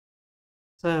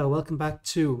So, welcome back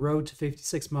to Road to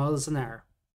 56 miles an hour.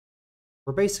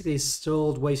 We're basically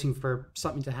stalled waiting for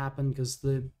something to happen because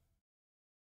the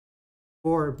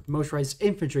four motorized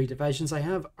infantry divisions I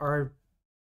have are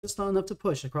just not enough to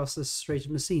push across the Strait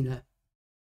of Messina.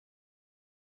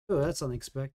 Oh, that's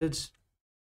unexpected.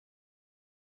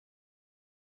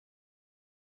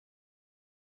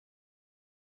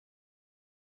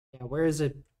 Yeah, where is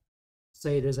it?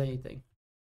 Say there's anything.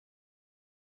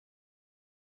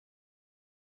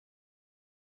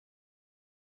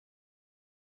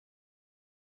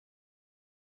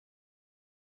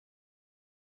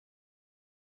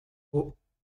 Oh,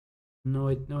 no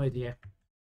idea.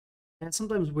 Yeah,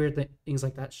 sometimes weird things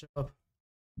like that show up.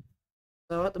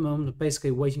 So at the moment, I'm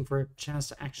basically waiting for a chance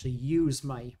to actually use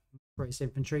my motorized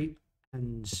infantry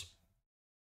and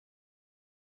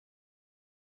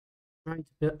trying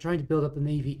to build up the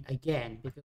navy again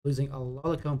because I'm losing a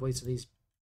lot of convoys to these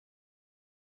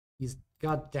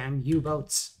goddamn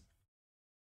U-boats.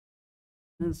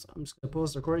 And so I'm just going to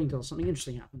pause the recording until something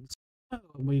interesting happens. Oh,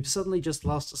 and we've suddenly just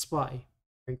lost a spy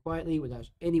very quietly without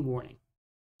any warning.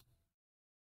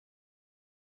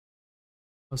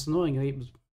 Most annoyingly, it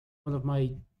was one of my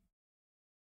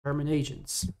German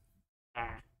agents.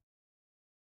 Ah.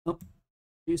 Oh,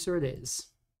 producer it is.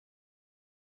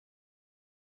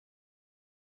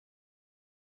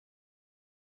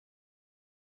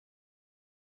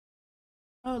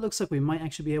 Oh, it looks like we might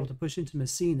actually be able to push into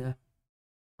Messina,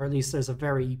 or at least there's a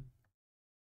very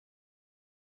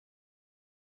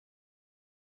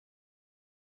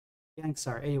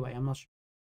Yangsar. Anyway, I'm not sure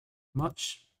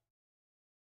much,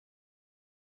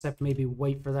 except maybe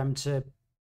wait for them to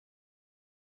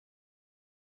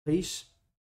please.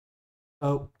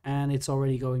 Oh, and it's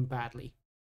already going badly.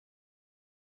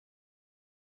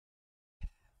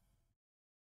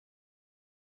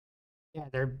 Yeah,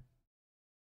 they're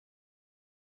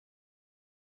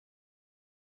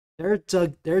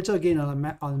dug in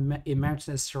in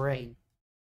mountainous terrain.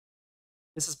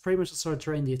 This is pretty much the sort of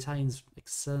terrain the Italians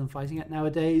excel in fighting at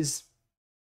nowadays.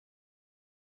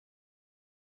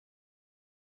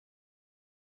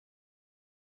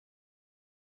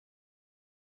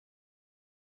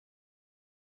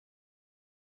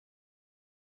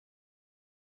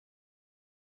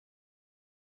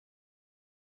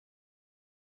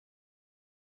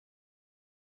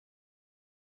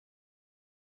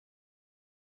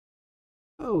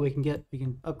 Oh, we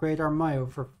can upgrade our Mayo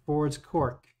for Ford's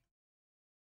Cork.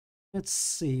 Let's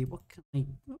see what can I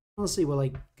let's see what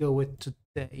I go with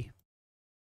today.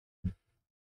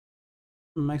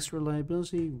 Max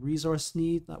reliability, resource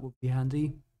need, that would be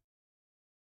handy.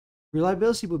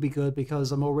 Reliability would be good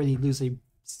because I'm already losing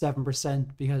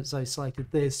 7% because I selected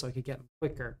this so I could get them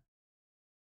quicker.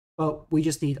 But we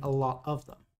just need a lot of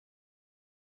them.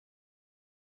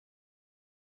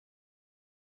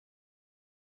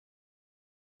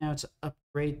 Now to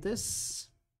upgrade this.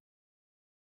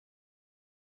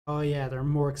 Oh yeah, they're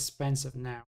more expensive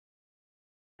now.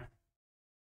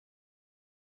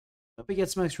 But we get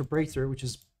some extra breakthrough, which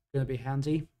is going to be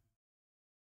handy.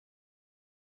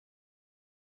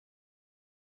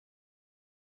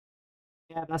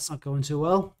 Yeah, that's not going too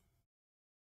well.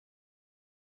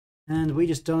 And we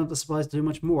just don't have the supplies to do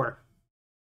much more.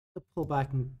 We'll pull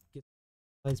back and get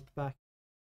supplies back.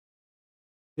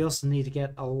 We also need to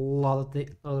get a lot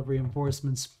of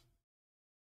reinforcements.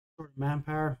 Sort of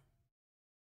manpower.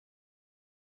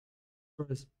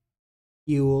 Sort of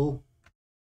fuel.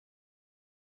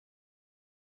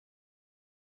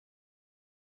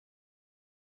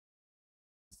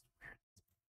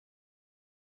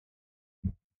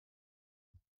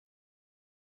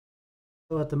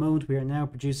 So at the moment we are now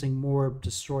producing more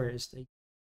destroyers. They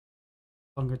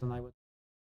longer than I would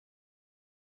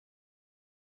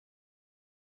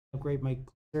upgrade my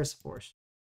air support.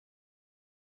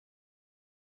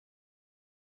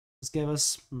 Just give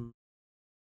us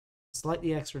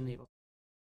slightly extra naval.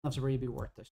 Not to really be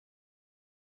worth it.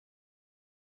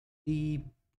 The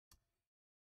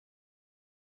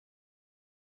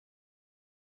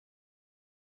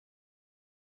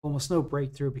almost no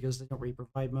breakthrough because they don't really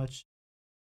provide much.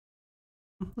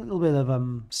 A little bit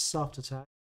of soft attack.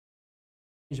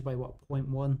 Change it by what,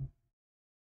 0.1?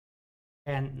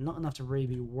 And not enough to really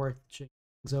be worth changing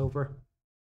things over.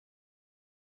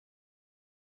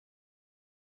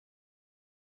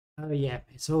 Oh yeah,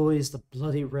 it's always the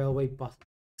bloody railway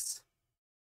bottlenecks.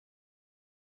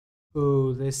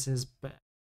 Oh, this is bad.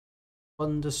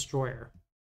 One destroyer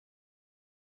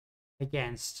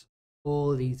against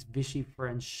all these Vichy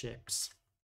French ships.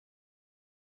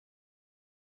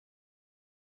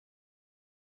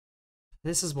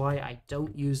 This is why I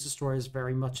don't use destroyers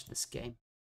very much in this game.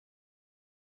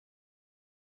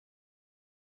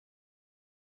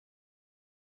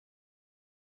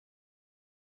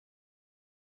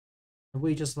 Have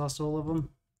we just lost all of them?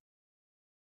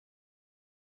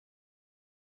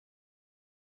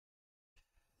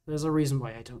 There's a reason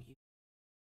why I don't use.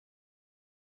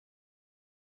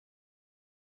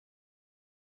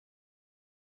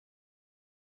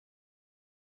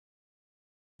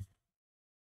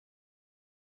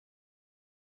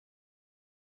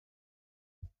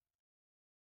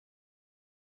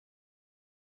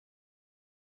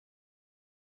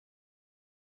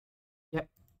 Yep,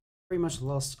 pretty much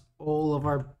lost all of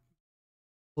our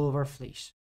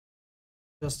fleet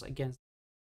just against.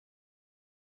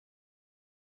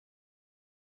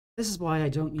 This is why I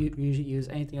don't usually use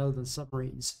anything other than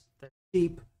submarines. They're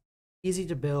cheap, easy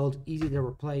to build, easy to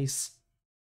replace,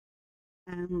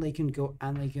 and they can go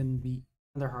and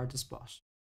they're hard to spot.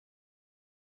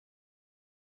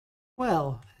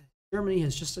 Well, Germany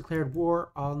has just declared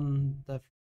war on the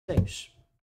state.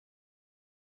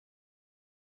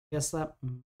 Guess that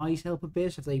might help a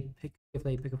bit if they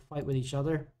pick a fight with each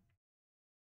other.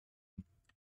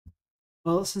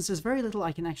 Well, since there's very little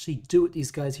I can actually do with these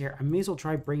guys here, I may as well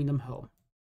try bringing them home.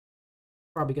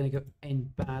 Probably going to go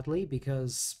end badly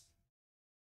because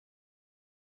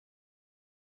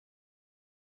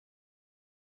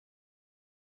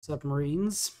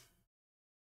submarines.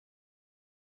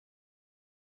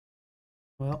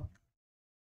 Well,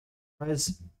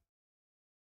 guys,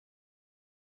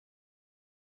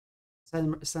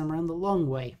 send them around the long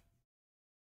way.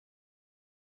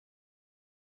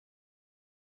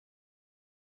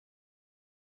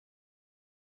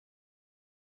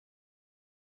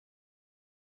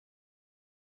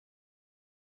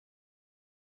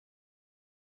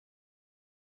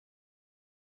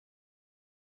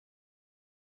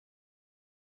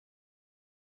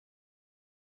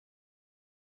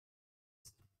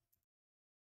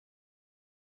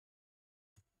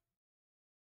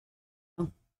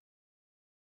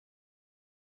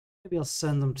 Maybe I'll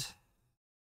send them to.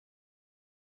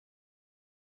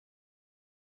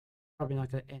 Probably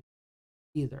not going to end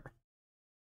either.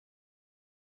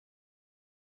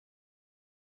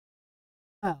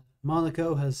 Well,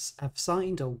 Monaco have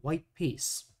signed a white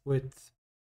peace with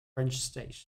French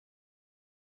state.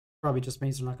 Probably just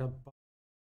means they're not going to bother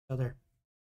each other.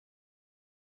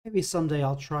 Maybe someday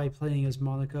I'll try playing as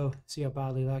Monaco, see how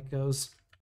badly that goes.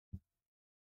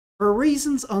 For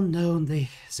reasons unknown,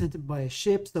 they sent it by a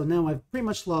ship, so now I've pretty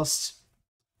much lost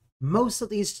most of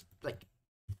these. Like,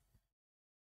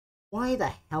 why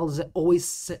the hell does it always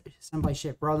send by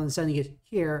ship rather than sending it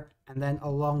here and then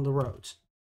along the road?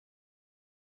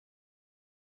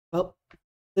 Well, at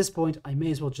this point, I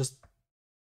may as well just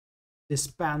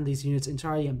disband these units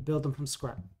entirely and build them from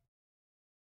scrap.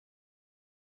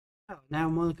 Oh, now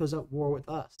Monaco's at war with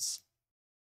us.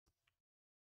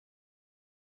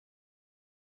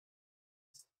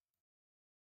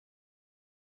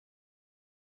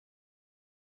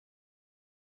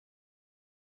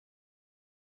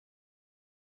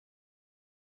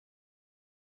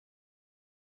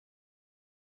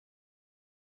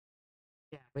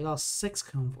 Yeah, we lost 6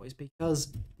 convoys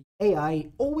because the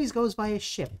AI always goes by a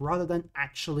ship rather than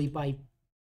actually by.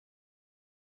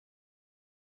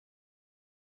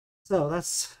 So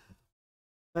that's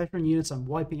veteran units I'm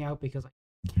wiping out because I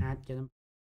can't get them.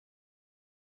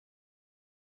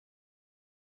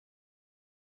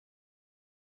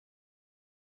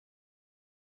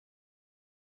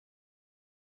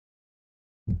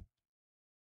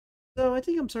 So I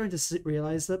think I'm starting to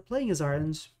realize that playing as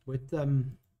Ireland with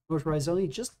motorized only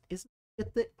just isn't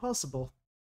possible,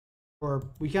 or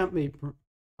we can't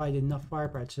provide enough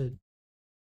firepower to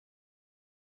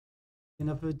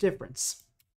enough of a difference.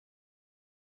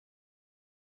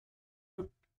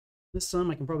 This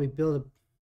time I can probably build a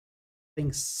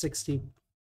thing 60.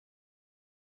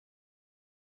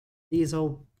 These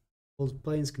old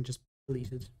planes can just be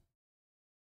deleted.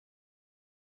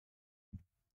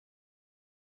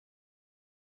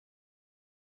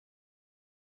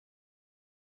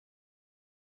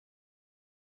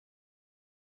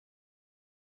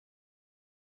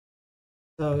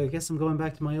 So I guess I'm going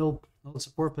back to my old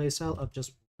support playstyle of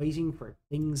just waiting for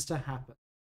things to happen.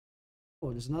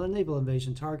 Oh, there's another naval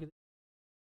invasion target.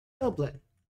 Dublin.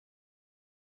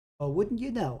 Well, wouldn't you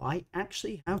know, I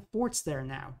actually have forts there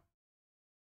now.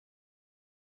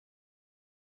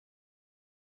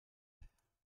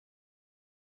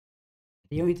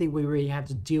 The only thing we really have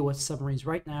to deal with submarines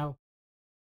right now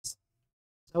is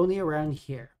only around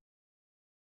here.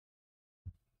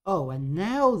 Oh, and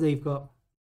now they've got.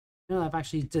 Now I've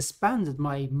actually disbanded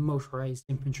my motorized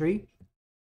infantry.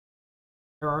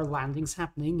 There are landings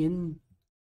happening in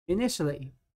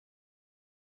Italy.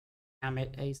 Damn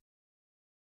it, Ace.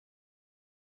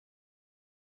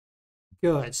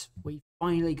 Good. We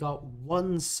finally got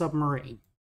one submarine.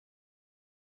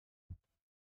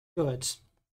 Good.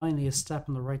 Finally a step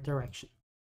in the right direction.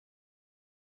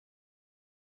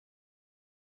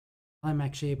 I'm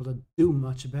actually able to do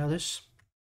much about it.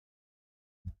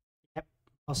 Yep.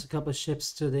 Lost a couple of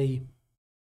ships to the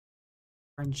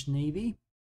French Navy.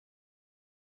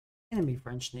 Enemy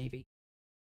French Navy.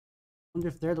 Wonder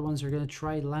if they're the ones who are going to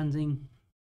try landing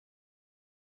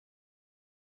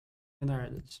in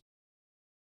Ireland.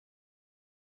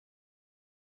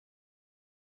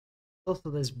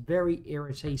 Also, this very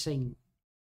irritating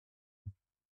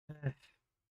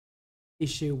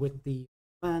issue with the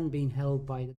land being held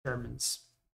by the Germans.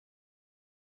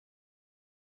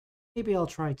 Maybe I'll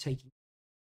try taking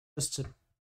just to.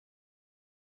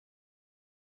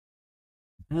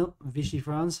 Well, Vichy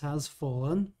France has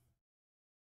fallen.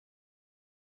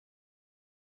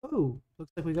 Oh,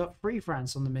 looks like we got Free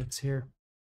France on the mix here.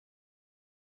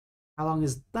 How long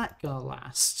is that gonna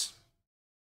last?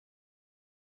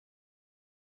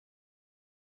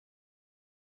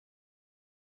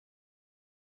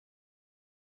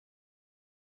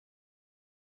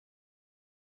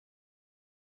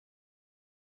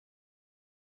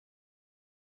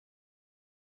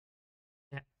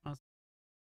 Yeah,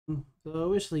 so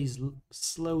obviously he's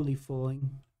slowly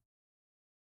falling.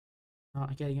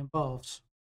 Not getting involved.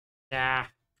 Yeah.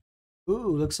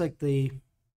 Ooh, looks like the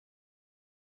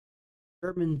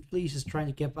German fleet is trying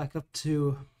to get back up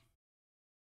to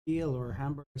Kiel or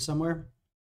Hamburg or somewhere.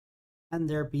 And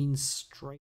they're being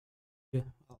striked. A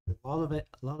lot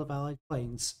of Allied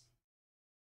planes.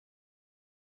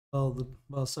 Well,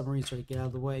 submarines try to get out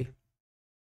of the way.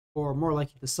 Or more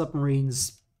likely the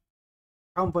submarines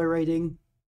convoy raiding.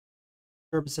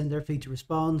 Germans send their fleet to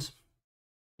respond.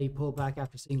 They pull back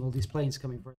after seeing all these planes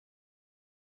coming for them.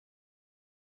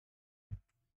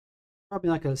 Probably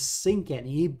not going to sink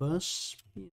any, but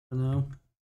you don't know.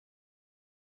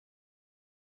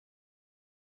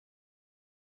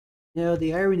 You know,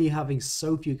 the irony of having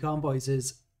so few convoys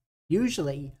is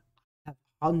usually I have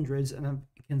hundreds and I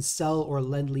can sell or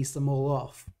lend lease them all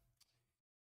off.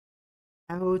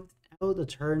 How the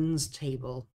turns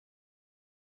table.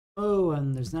 Oh,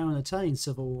 and there's now an Italian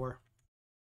civil war.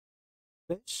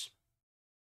 Which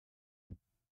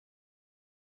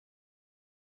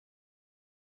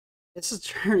this is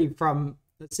turning from,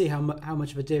 let's see how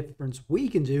much of a difference we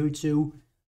can do, to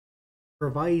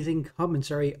providing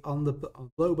commentary on the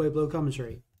blow by blow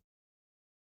commentary.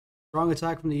 Strong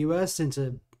attack from the US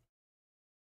into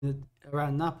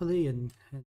around Napoli and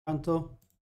Taranto.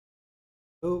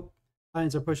 Oh,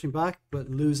 Lions are pushing back but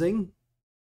losing.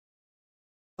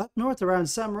 Up north around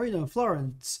San Marino and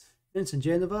Florence, Vincent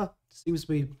Genova seems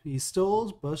to be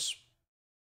stalled, but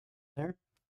there.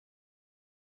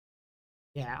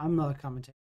 Yeah, I'm not a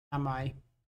commentator, am I?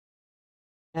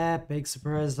 Yeah, big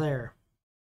surprise there.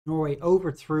 Norway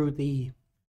overthrew the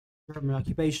German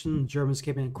occupation. The Germans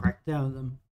came in and cracked down on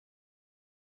them,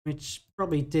 which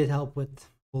probably did help with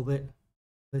all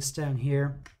this down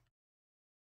here.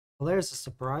 Well, there's a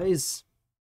surprise.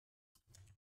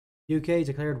 UK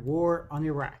declared war on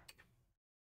Iraq.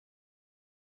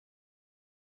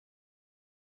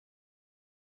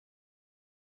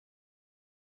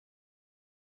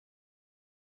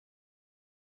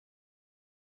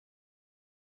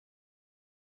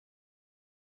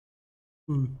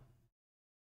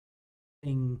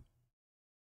 Thing.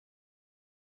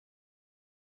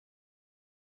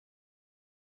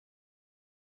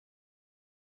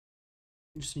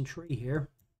 Interesting tree here.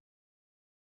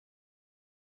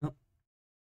 Oh,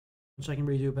 which I can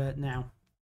redo about it now.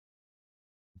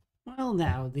 Well,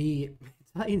 now the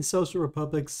Italian Social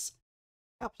Republic's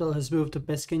capital has moved to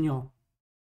Pescagnon.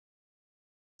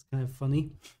 It's kind of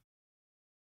funny.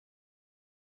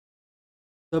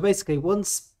 So basically,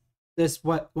 once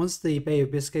the Bay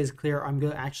of Biscay is clear, I'm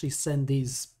gonna actually send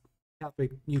these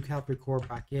new cavalry corps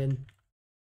back in.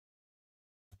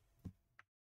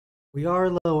 We are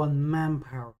low on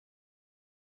manpower.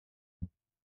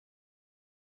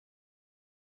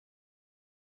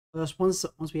 But once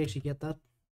we actually get that,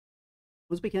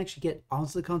 once we can actually get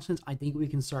onto the continent, I think we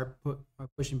can start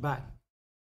pushing back.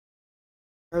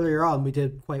 Earlier on, we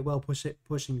did quite well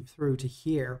pushing through to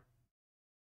here,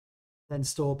 then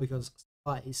stalled because of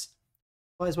supplies.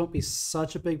 Supplies won't be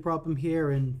such a big problem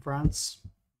here in France,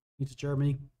 into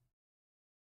Germany.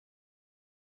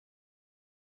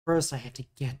 First, I have to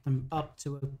get them up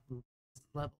to a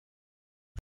level.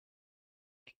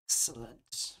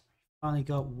 Excellent. Finally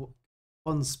got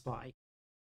one spy.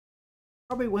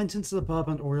 Probably went into the pub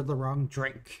and ordered the wrong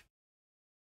drink.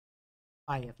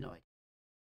 I have no idea.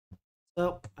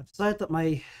 So I've decided that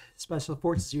my special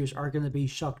forces units are going to be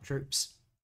shock troops.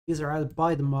 These are added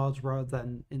by the mod rather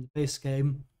than in the base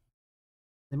game.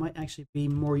 They might actually be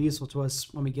more useful to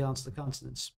us when we get onto the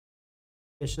continents.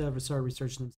 I should have started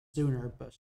researching them sooner,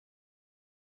 but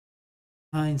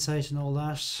hindsight and all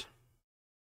that.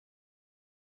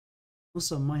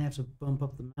 Also, might have to bump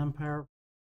up the manpower,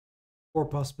 or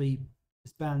possibly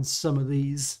expand some of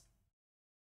these.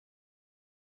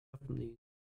 From the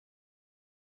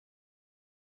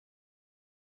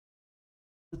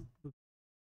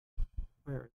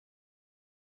where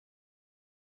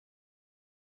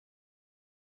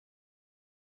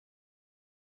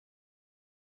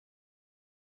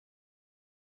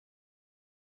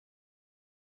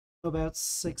about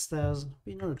 6,000,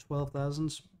 be another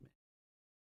 12,000.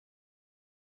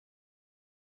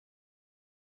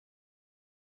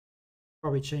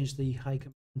 Probably change the high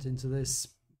command into this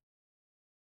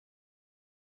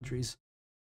countries.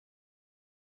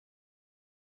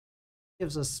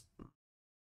 Gives us,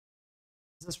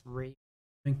 is this rate?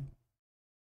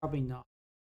 Probably not.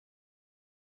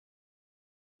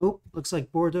 Oh, looks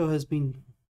like Bordeaux has been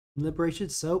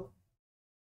liberated, so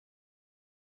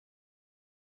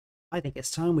I think it's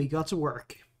time we got to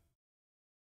work.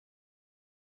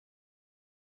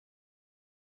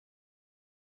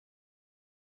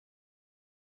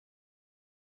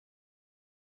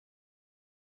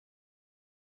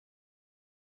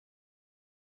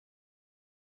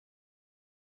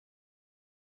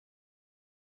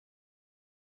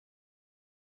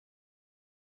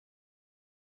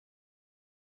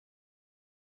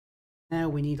 Now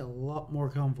we need a lot more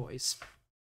convoys.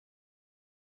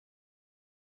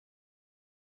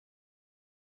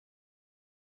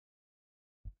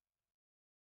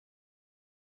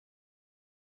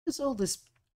 Does all this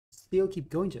steel keep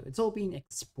going to? It's all being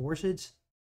exported.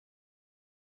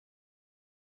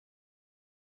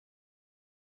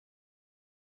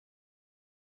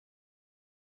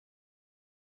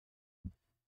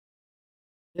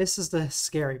 This is the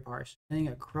scary part, getting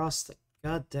across the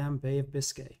goddamn Bay of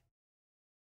Biscay.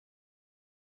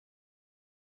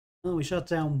 Well, we shot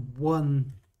down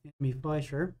one enemy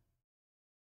fighter.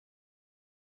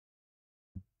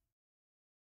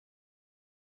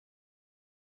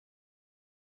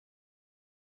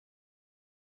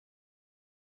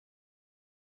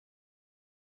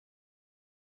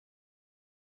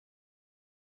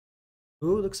 Oh,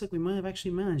 looks like we might have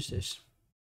actually managed it.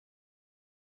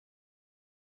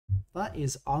 That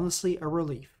is honestly a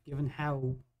relief, given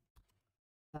how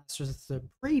fast the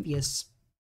previous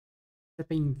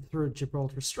shipping through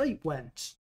Gibraltar Strait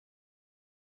went.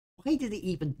 Why did it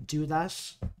even do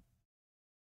that?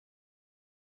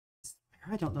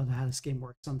 I don't know how this game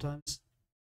works sometimes.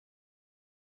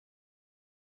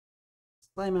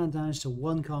 Slight amount of damage to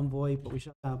one convoy, but we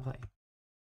shut down play.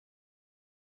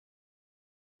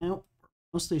 Now,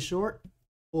 mostly short.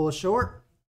 All ashore.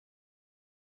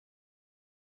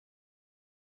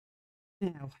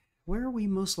 Now, where are we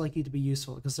most likely to be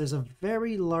useful? Because there's a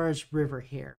very large river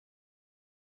here.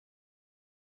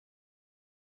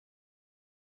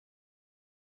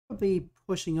 I'll be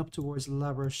pushing up towards La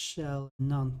Rochelle and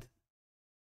Nantes.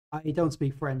 I don't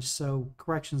speak French, so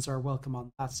corrections are welcome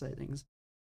on that side of things.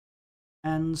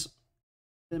 And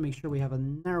then make sure we have a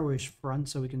narrowish front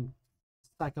so we can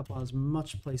stack up on as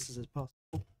much places as possible.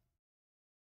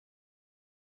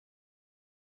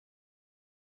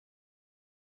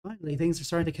 Finally, things are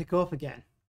starting to kick off again.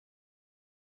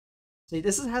 See,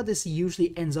 this is how this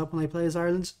usually ends up when I play as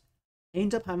Ireland. I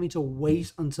end up having to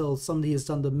wait until somebody has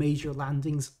done the major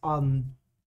landings on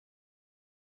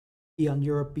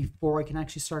Europe before I can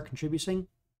actually start contributing.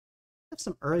 I have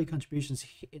some early contributions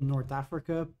in North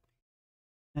Africa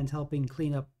and helping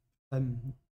clean up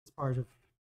this part of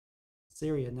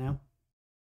Syria now.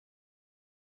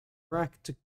 Iraq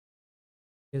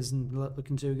isn't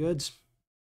looking too good.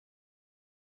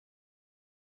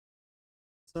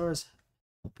 SARS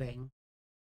helping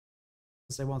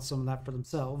because they want some of that for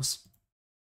themselves.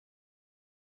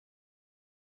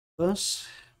 But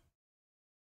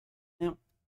now,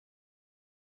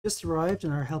 just arrived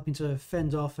and are helping to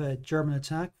fend off a German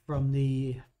attack from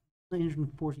the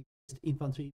 940th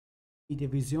Infantry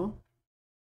Division.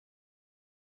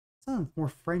 Sounds more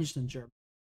French than German.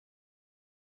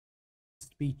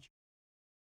 Speech.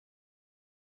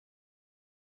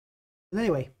 But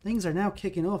anyway, things are now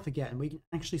kicking off again. We can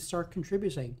actually start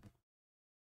contributing.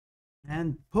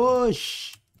 And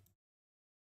push!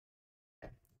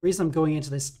 The reason I'm going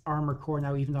into this armor core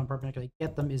now, even though I'm probably not going to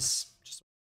get them, is just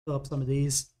fill up some of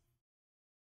these.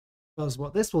 Because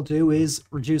what this will do is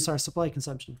reduce our supply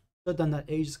consumption. Should have done that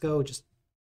ages ago, just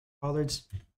bothered.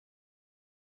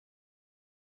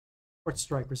 Port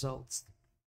strike results.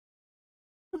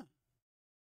 Huh.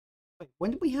 Wait,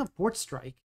 when did we have port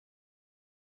strike?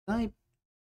 I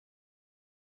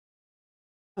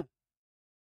huh.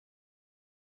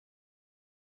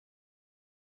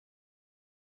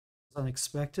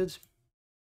 Unexpected.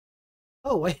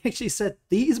 Oh, I actually set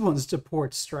these ones to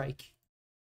port strike.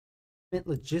 I meant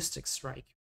logistics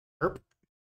strike. Erp.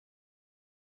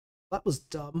 That was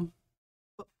dumb,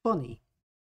 but funny.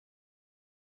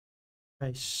 Right.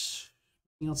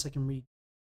 Anything else I can read?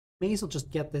 May as well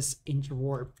just get this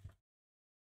interwarp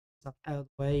stuff out of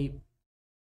the way.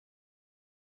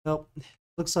 Well,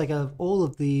 looks like out of all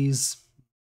of these,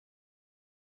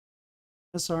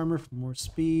 less armor for more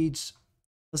speed,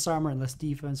 less armor and less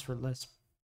defense for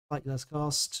slightly less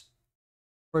cost,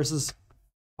 versus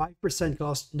 5%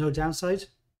 cost, no downside.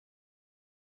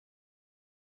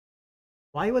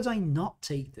 Why would I not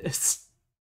take this?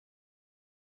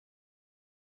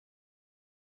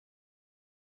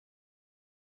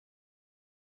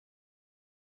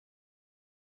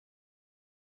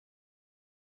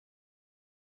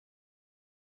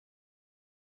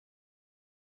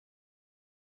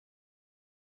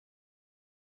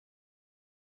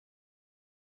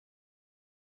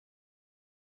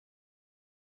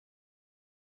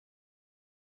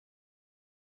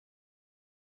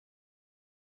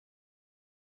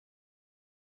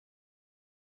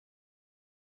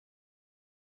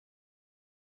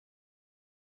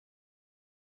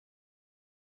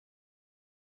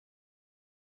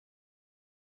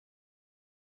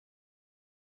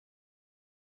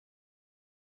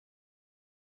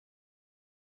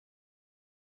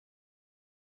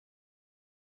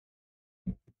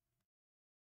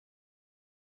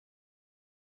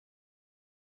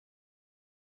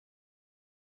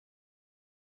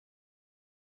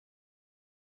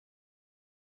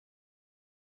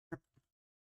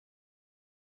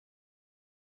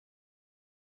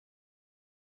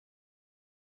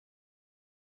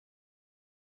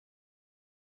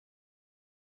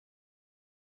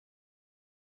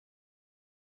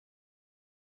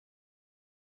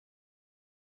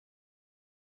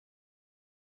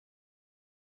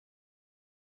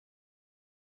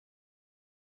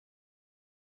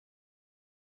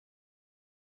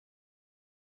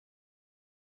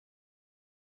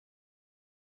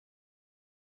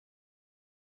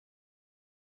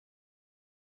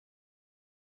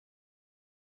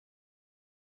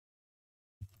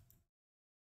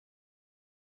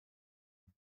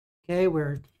 Okay,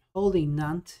 we're holding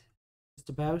Nant. Just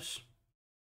about.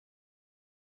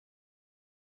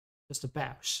 Just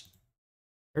about.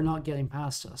 They're not getting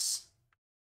past us.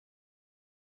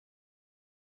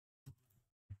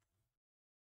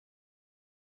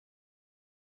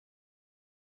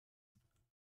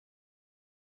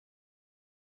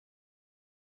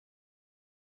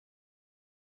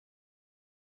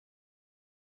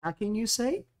 Hacking, you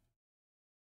say?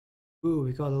 Ooh,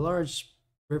 we got a large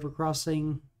river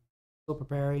crossing. Still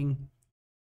preparing.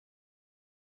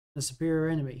 A superior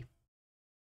enemy.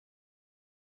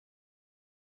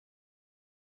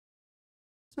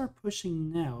 Start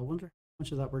pushing now. I wonder how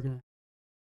much of that we're gonna.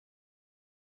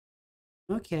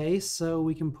 Okay, so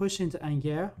we can push into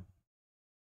Angers.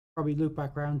 Probably loop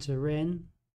back around to Rennes.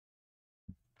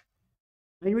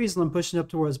 The main reason I'm pushing up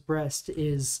towards Brest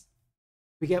is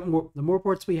we get more. The more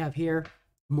ports we have here,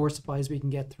 the more supplies we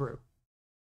can get through.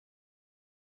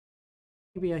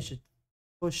 Maybe I should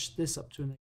push this up to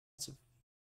an expensive.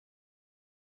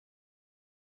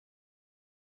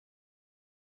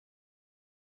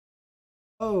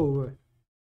 Oh,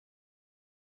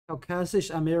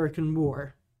 Caucasian American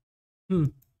War. Hmm.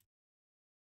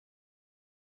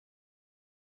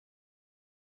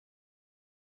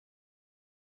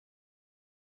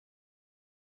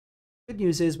 Good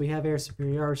news is we have air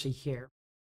superiority here.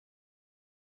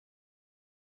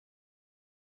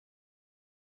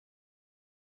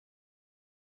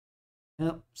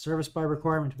 Yep, service by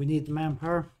requirement. We need the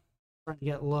manpower. Trying to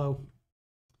get low.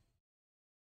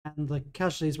 And the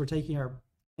casualties we're taking are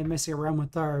messing around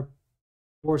with our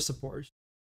war support.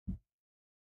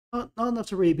 Not enough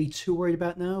to really be too worried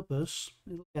about now, but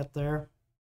it'll get there.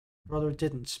 Rather it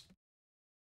didn't.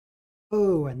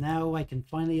 Oh, and now I can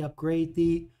finally upgrade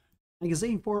the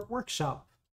magazine for workshop.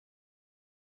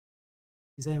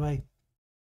 Because anyway,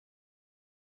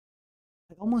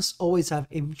 I almost always have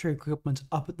infantry equipment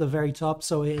up at the very top,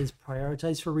 so it is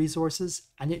prioritized for resources,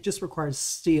 and it just requires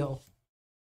steel.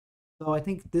 So I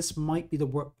think this might be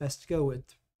the best to go with.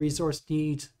 Resource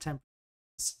need, temp.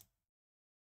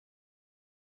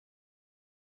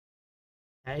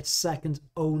 It's second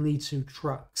only to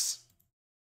trucks.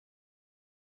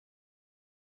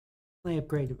 I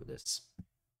upgraded with this.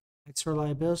 Extra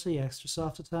reliability, extra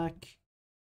soft attack.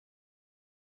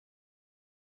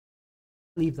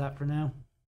 Leave that for now.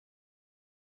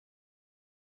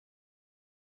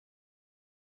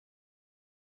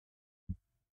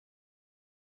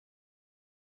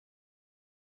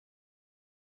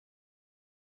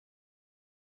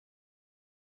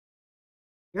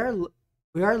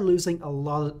 We are losing a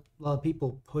lot of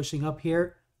people pushing up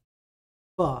here,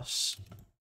 but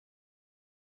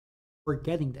we're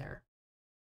getting there.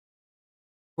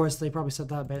 Of course, they probably said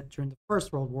that about during the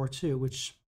First World War too,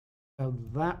 which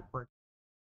that worked.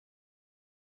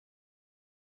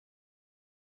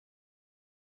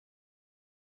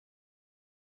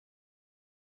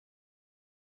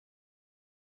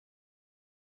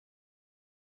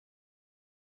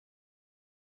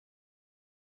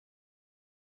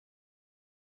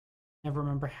 Never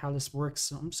remember how this works,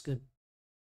 so I'm just gonna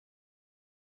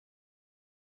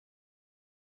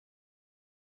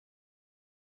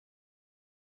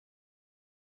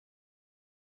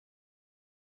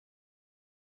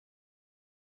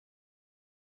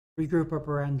regroup up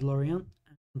around Lorient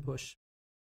and push.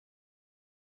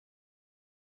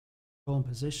 Go in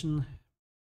position.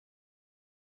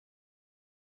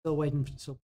 Still waiting for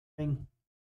still playing.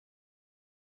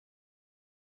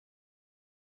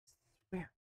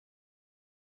 Where?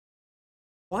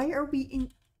 Why are we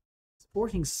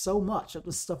exporting so much of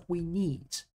the stuff we need?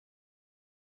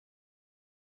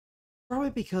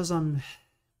 Probably because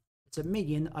it's a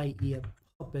minion, i.e. a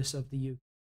puppet of the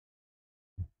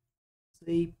UK.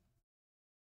 See?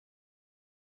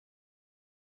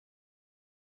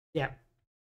 Yeah.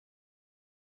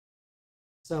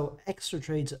 So extra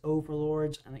trade to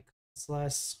Overlord and it costs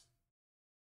less.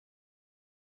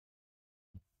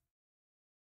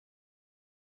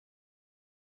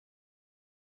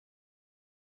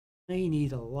 They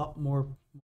need a lot more.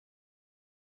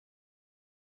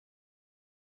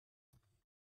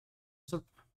 So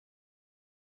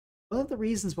one of the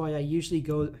reasons why I usually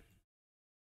go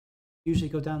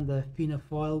down the Fianna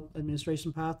Fáil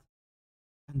administration path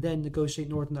and then negotiate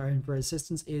Northern Ireland for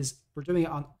assistance is we're doing it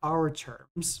on our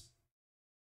terms.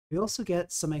 We also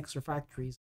get some extra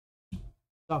factories,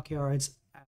 stockyards,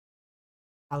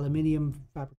 aluminium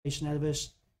fabrication out of it.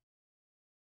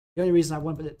 The only reason I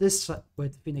went with it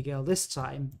with Fine Gael this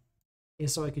time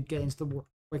is so I could get into the war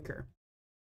quicker.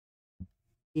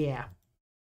 Yeah.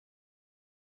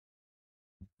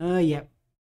 Yeah.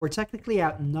 We're technically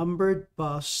outnumbered,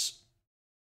 but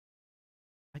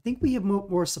I think we have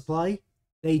more supply.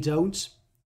 They don't.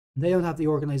 They don't have the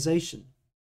organization.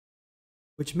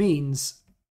 Which means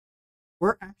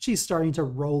we're actually starting to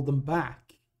roll them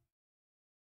back.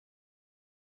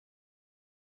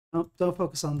 Oh, don't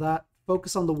focus on that.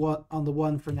 Focus on the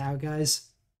one for now,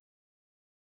 guys.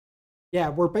 Yeah,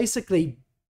 we're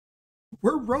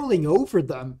rolling over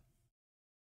them.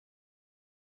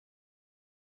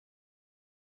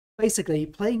 Basically,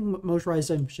 playing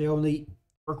motorized infantry only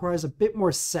requires a bit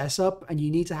more setup, and you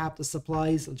need to have the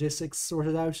supplies, logistics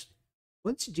sorted out.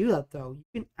 Once you do that, though,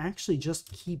 you can actually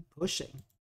just keep pushing.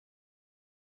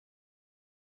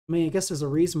 I mean, I guess there's a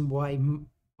reason why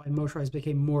motorized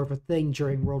became more of a thing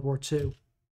during World War II.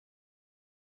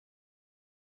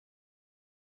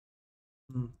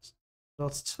 So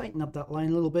let's tighten up that line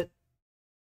a little bit.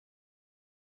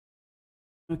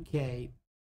 Okay.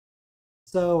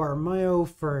 So our Mayo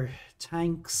for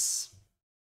tanks.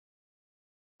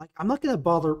 Like, I'm not gonna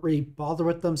really bother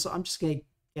with them, so I'm just gonna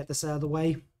get this out of the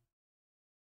way.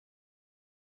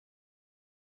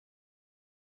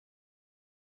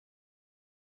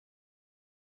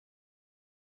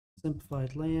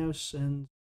 Simplified layout and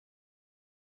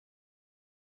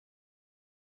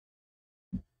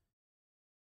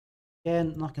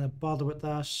again, not gonna bother with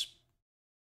that.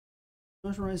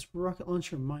 Motorized rocket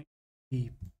launcher might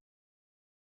be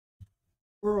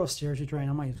or austerity train.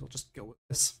 I might as well just go with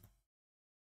this.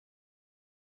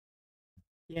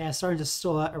 Yeah, starting to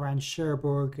stall out around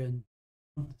Cherbourg, and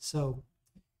so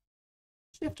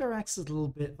shift our axis a little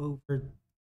bit over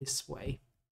this way.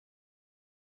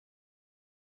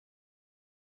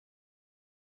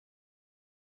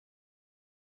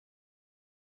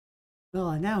 Well,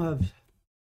 I now have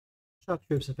shock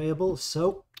troops available,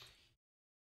 so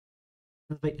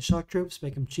let's make the shock troops,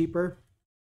 make them cheaper.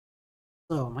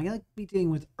 So, am I going to be dealing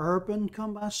with urban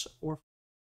combat or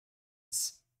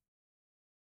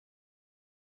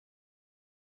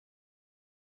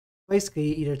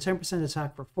basically either 10%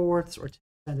 attack for forts or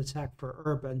 10% attack for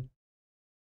urban?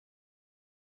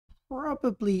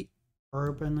 Probably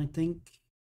urban, I think.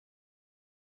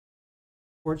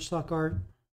 Fort stock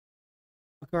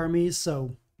armies,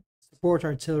 so support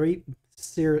artillery,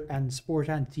 and sport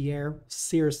anti-air.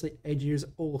 Seriously, engineers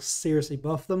all seriously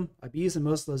buff them. I've been using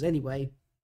most of those anyway.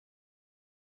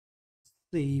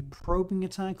 The probing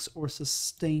attacks or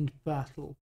sustained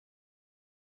battle.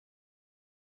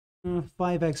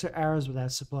 5 extra hours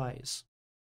without supplies.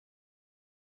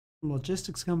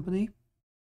 Logistics company.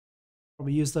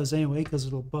 Probably use those anyway because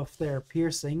it'll buff their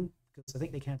piercing, because I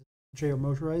think they can't trade or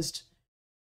motorized.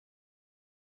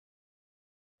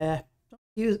 I'm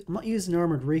not using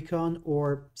armored recon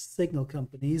or signal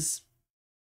companies.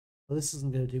 Well, this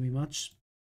isn't going to do me much.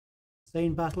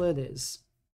 Sustained battle it is.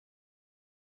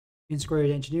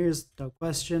 Integrated engineers, no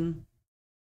question.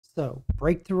 So,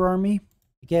 breakthrough army.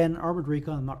 Again, armored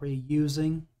recon I'm not really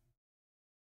using.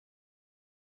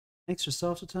 Extra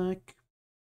soft attack.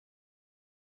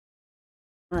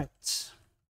 Alright.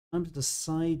 Time to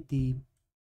decide the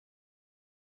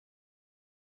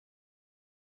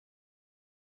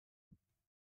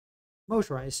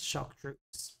motorized shock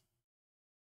troops.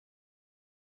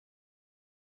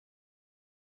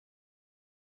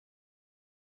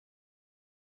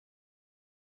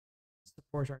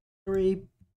 Support artillery.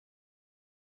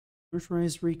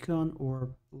 Motorized recon or...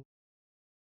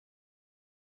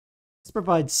 Let's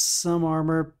provide some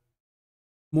armor.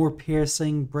 More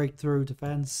piercing, breakthrough,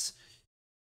 defense.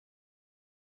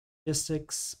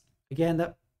 Logistics. Again,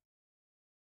 that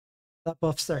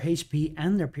buffs their HP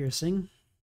and their piercing.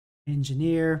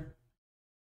 Engineer.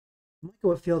 I might go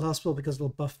with field hospital because it'll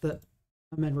buff the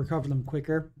and then recover them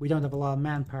quicker. We don't have a lot of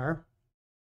manpower.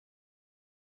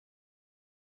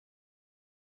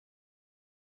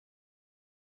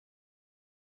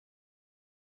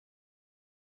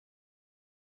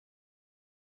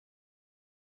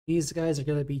 These guys are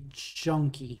going to be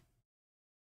chunky.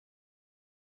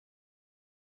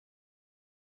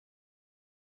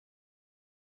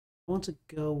 I want to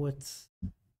go with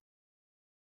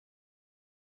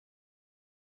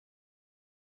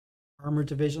armor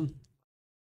division.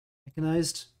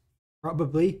 Mechanized,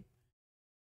 probably.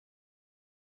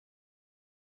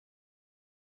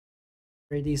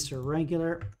 Grade these to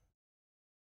regular.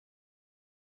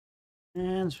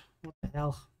 And what the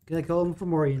hell? Gonna call them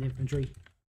Fomorian infantry.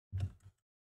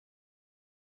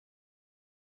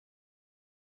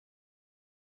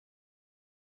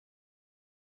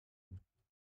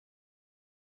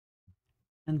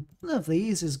 And one of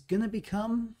these is gonna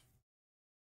become...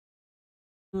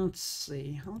 Let's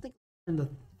see. I don't think I'm the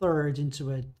third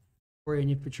into a Fomorian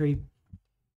infantry.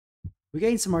 We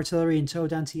gained some artillery and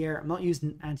towed anti-air. I'm not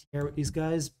using anti-air with these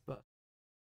guys, but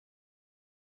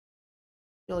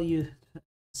I'll use the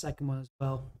second one as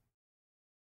well.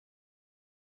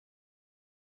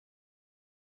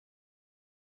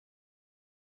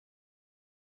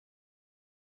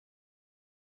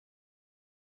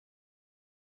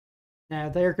 Now,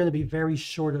 they're going to be very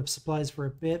short of supplies for a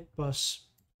bit, but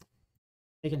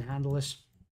they can handle it.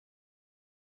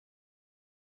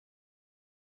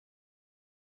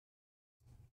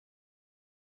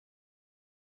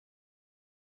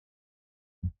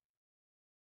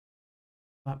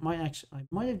 I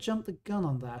might have jumped the gun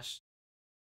on that.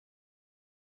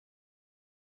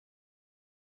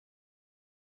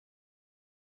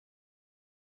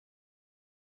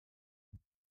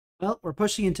 Well, we're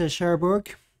pushing into Cherbourg.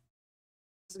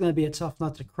 This is going to be a tough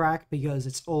nut to crack because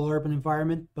it's all urban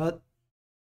environment, but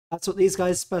that's what these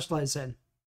guys specialize in.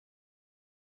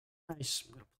 Nice.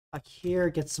 Back here,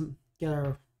 get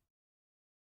our...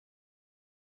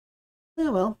 Yeah,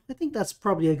 well, I think that's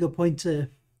probably a good point to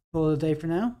call it a day for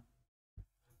now.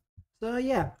 So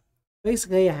yeah,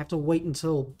 basically I have to wait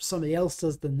until somebody else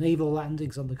does the naval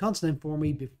landings on the continent for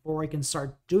me before I can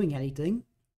start doing anything.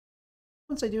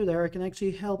 Once I do there, I can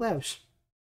actually help out.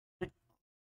 Leave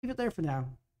it there for now.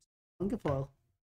 Ungefoil.